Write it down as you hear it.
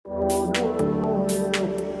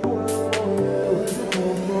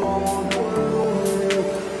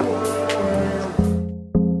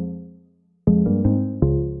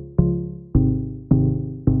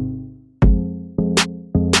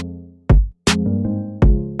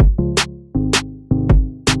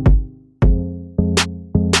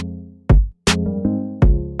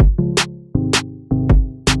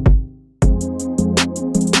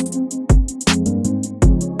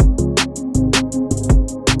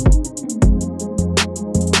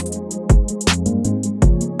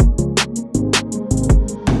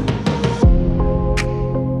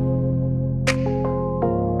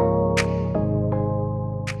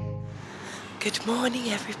Good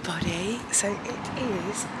morning, everybody. So it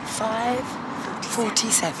is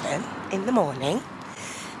 5:47 in the morning.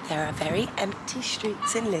 There are very empty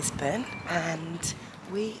streets in Lisbon and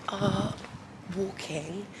we are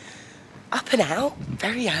walking up and out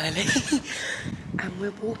very early and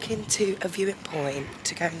we're walking to a viewing point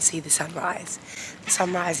to go and see the sunrise. The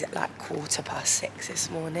sunrise at like 6:15 this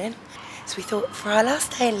morning. So we thought for our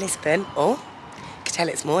last day in Lisbon, you can tell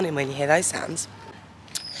it's morning when you hear those sounds,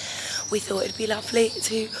 we thought it'd be lovely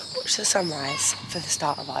to watch the sunrise for the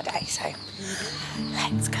start of our day. So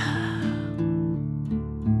let's go.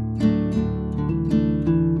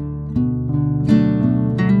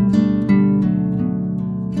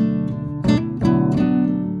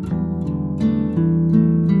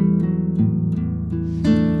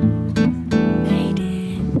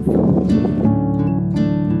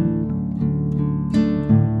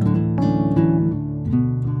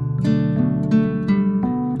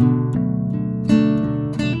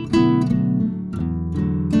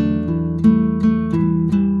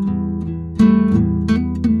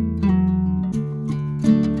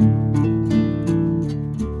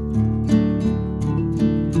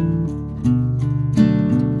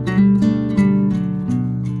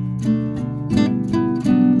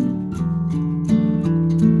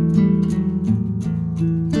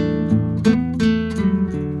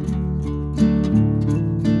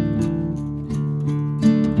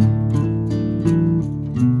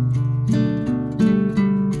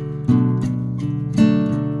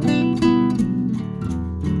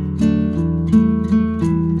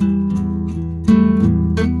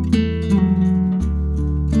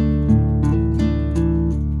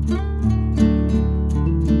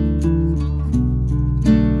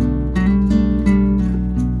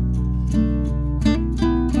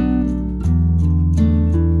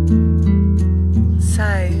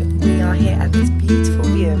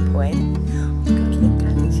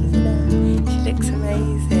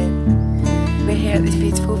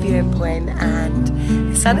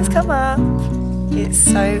 And the sun has come up. It's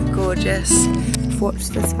so gorgeous. I've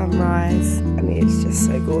watched the sunrise and it's just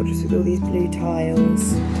so gorgeous with all these blue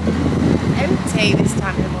tiles. Empty this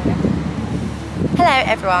time in the morning. Hello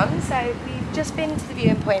everyone, so we've just been to the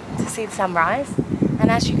viewing point to see the sunrise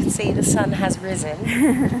and as you can see the sun has risen.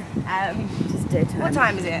 Just daytime. What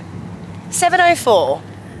time is it? 7:04.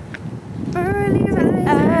 Early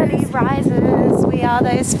risers. We are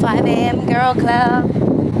those 5 AM girl club.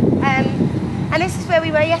 And this is where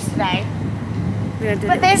we were yesterday.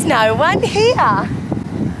 But there's no one here.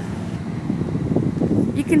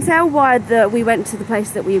 You can tell why we went to the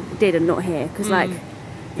place that we did and not here, because like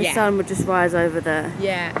the sun would just rise over the...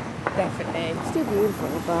 Yeah, definitely. It's still beautiful,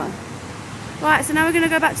 but... Right, so now we're going to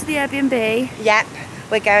go back to the Airbnb. Yep,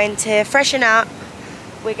 we're going to freshen up.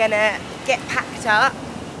 We're going to get packed up.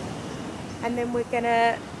 And then we're going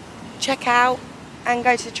to check out and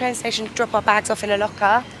go to the train station, drop our bags off in a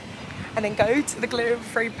locker. And then go to the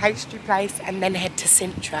gluten-free pastry place and then head to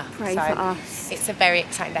Sintra. Pray for us. It's a very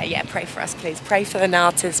exciting day. Yeah, pray for us, please. Pray for the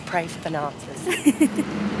Natas, pray for the Natas.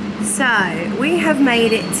 So, we have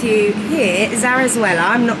made it to here,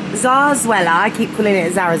 Zarzuela. Zarzuela, I keep calling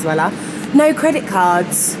it Zarzuela. No credit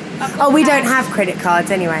cards. We don't have credit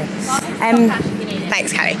cards anyway.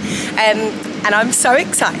 Thanks, Callie. And I'm so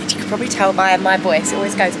excited. You can probably tell by my voice, it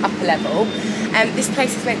always goes up a level. This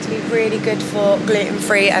place is meant to be really good for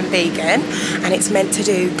gluten-free and vegan, and it's meant to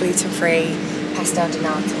do gluten-free pastel de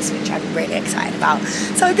natas, which I'm really excited about.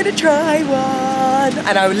 So I'm gonna try one,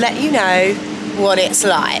 and I'll let you know what it's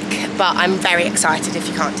like, but I'm very excited if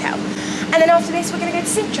you can't tell. And then after this, we're gonna go to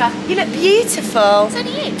Sintra. You look beautiful. So do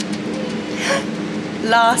you.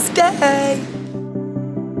 Last day.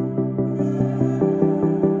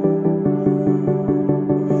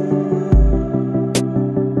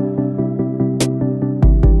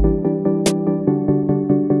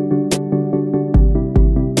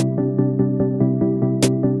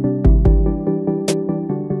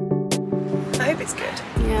 I hope it's good.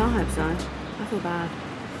 Yeah, I hope so. I feel bad.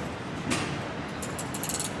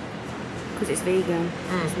 because it's vegan.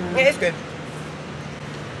 Mm. It is good.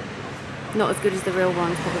 Not as good as the real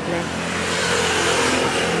ones, probably.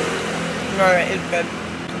 No, it is good.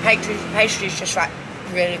 Pastry's just like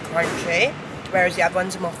really crunchy, whereas the other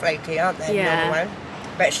ones are more flaky, aren't they? Yeah. The other one.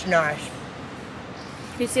 But it's nice.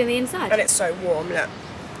 Can you see on the inside? And it's so warm, look.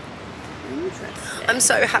 Interesting. I'm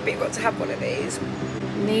so happy we got to have one of these.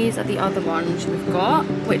 And these are the other ones we've got,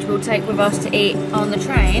 which we'll take with us to eat on the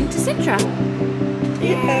train to Sintra.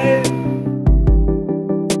 Yeah.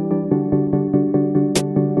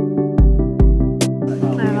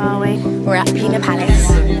 Where are we? We're at Pena Palace.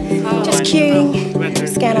 Just queuing,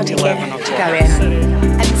 scan our ticket to go in.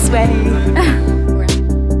 I'm sweating.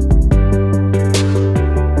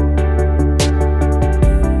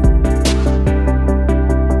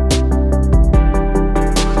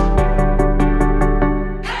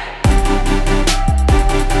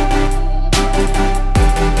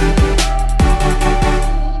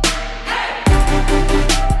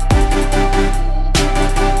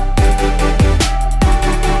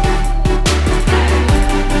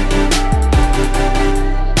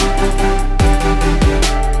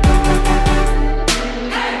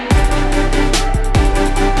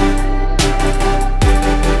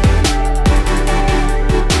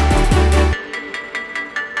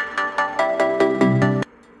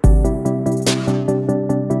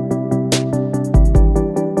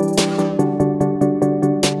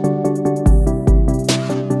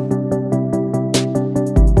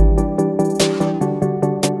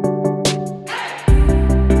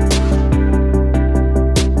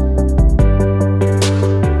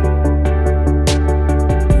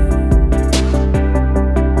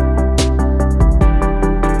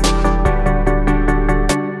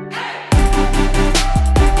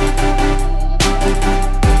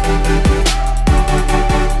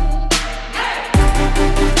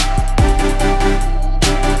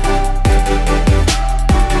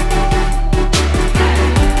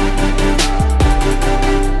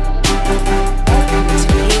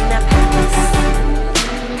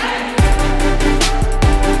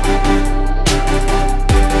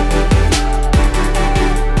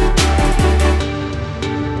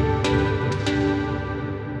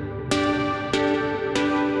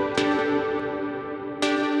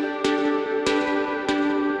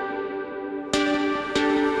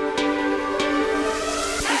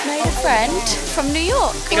 Friend from New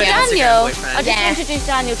York. Daniel. I just introduced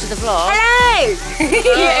Daniel to the vlog.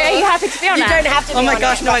 Hello! Are you happy to be on You it? don't have to be on Oh my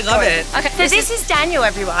gosh, it, no, I love it. Okay, so this is Daniel,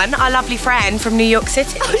 everyone, our lovely friend from New York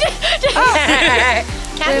City.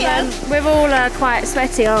 We're all quite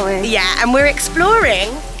sweaty, aren't we? Yeah, and we're exploring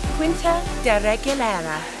Quinta da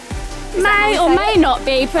Regaleira. May or may not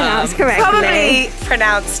be pronounced correctly. Probably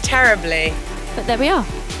pronounced terribly. But there we are.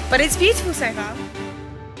 But it's beautiful so far.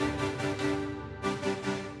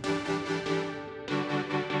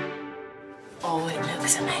 Oh, it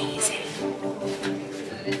looks amazing.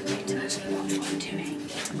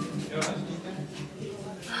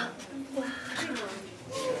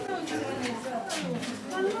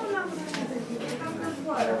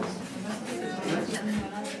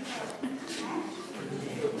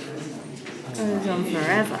 Goes on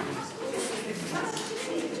forever.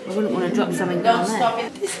 I wouldn't want to drop something down there.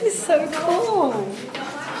 This is so cool.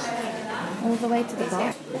 All the way to the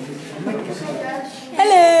bar.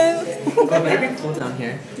 Hello. But maybe cool down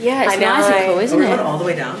here. Yeah, it's I know. nice and cool, isn't Are we going it? all the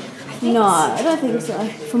way down? No, I don't think so.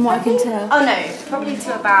 From what I can tell. Oh no, probably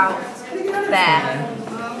to about there.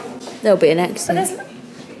 There'll be an exit.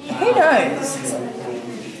 Who knows?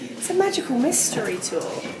 It's a magical mystery tour.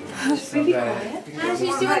 Oh,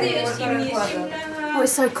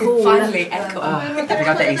 it's so cool. Finally, echo. We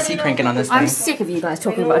got the AC cranking on this thing. I'm sick of you guys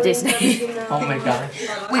talking about Disney. Oh my gosh.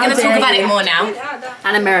 We're going to talk about it more now.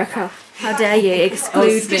 And America. How dare you exclude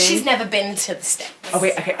me? Because she's never been to the States. Oh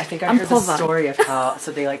wait, okay, I think I heard the story of how,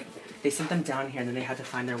 so they sent them down here and then they had to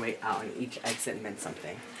find their way out and each exit meant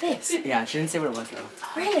something. This? Yeah, she didn't say what it was though.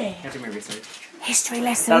 Really? You have to do my research. History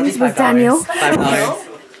That'll be lessons with Daniel.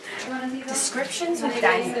 $5. Descriptions with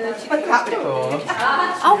Daniel. Cool.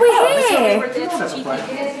 Oh, we're here.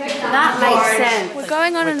 That makes sense. We're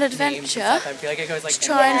going on an adventure I feel like it goes like to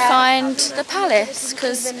try and find the palace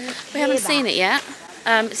because we haven't seen it yet.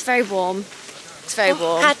 It's very warm. It's very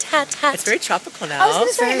warm. Hat, hat, hat. It's very tropical now. I was going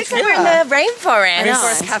to say, it looks like we're in the rainforest.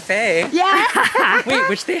 Rainforest Cafe. Yeah. Wait,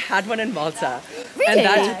 which they had one in Malta. Really? And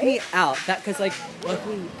that took me out. That, because like,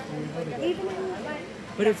 luckily,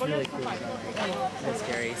 but it's really cool. No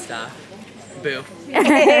scary stuff. Boo.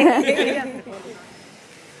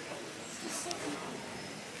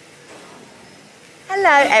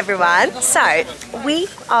 Hello everyone. So we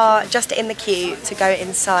are just in the queue to go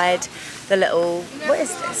inside the little, what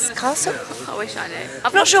is this, castle? I wish I knew.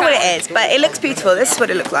 I'm not sure what it is, but it looks beautiful. This is what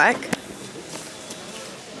it looked like.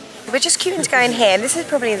 We're just queuing to go in here, and this is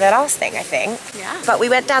probably the last thing, I think. Yeah. But we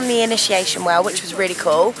went down the initiation well, which was really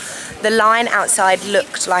cool. The line outside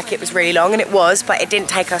looked like it was really long, and it was, but it didn't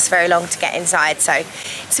take us very long to get inside, so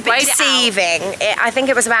it's a bit deceiving. I think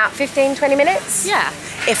it was about 15-20 minutes. Yeah.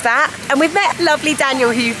 If that. And we've met lovely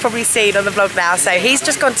Daniel, who you've probably seen on the vlog now, so he's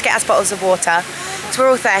just gone to get us bottles of water. So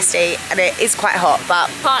we're all thirsty, and it is quite hot, but...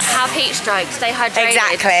 Can't have heat stroke, stay hydrated.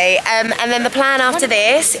 Exactly. And then the plan after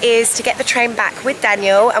this is to get the train back with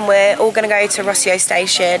Daniel, and we're all going to go to Rossio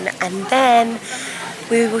station, and then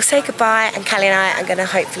we will say goodbye, and Callie and I are going to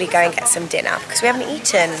hopefully go and get some dinner, because we haven't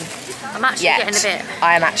eaten I'm actually yet. getting a bit.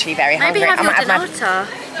 I am actually very hungry. Maybe have your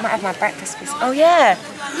I might have my breakfast piece. Oh yeah,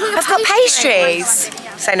 I've got pastries.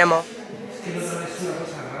 Say no more.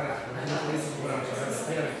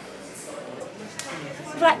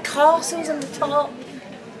 Like castles on the top.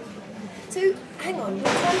 So, hang on,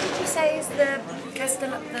 which one did you say is the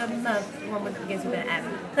one that begins with an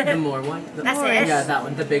M? The more one? That's it? Yeah, that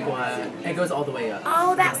one, the big one. It goes all the way up.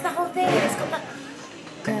 Oh, that's the whole thing. It's got that.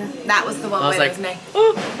 That was the one where like, there's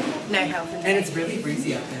no health. And it's really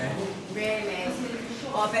breezy up there. Really?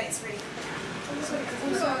 Oh, I bet it's really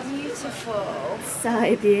so beautiful.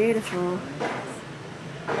 So beautiful.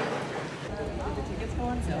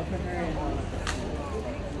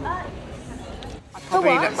 I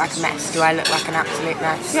probably look like a mess. Do I look like an absolute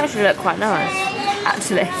mess? You actually look quite nice,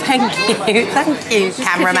 actually. Thank you,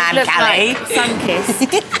 cameraman Callie. Like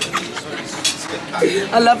sun-kissed.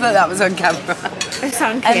 I love that was on camera.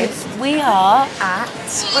 Sun-kissed. We are at,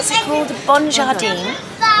 what's it called? Bon Jardin.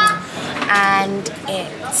 And it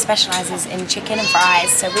specialises in chicken and fries.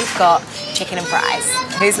 So we've got chicken and fries.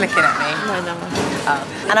 Who's looking at me? No.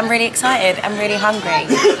 Oh. And I'm really excited. I'm really hungry.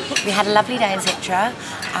 We had a lovely day in Sintra,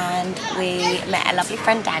 and we met a lovely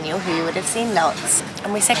friend Daniel, who you would have seen lots.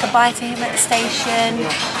 And we said goodbye to him at the station.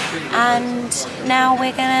 And now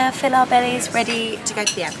we're gonna fill our bellies ready to go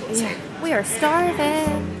to the airport. Yeah. We are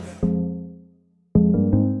starving.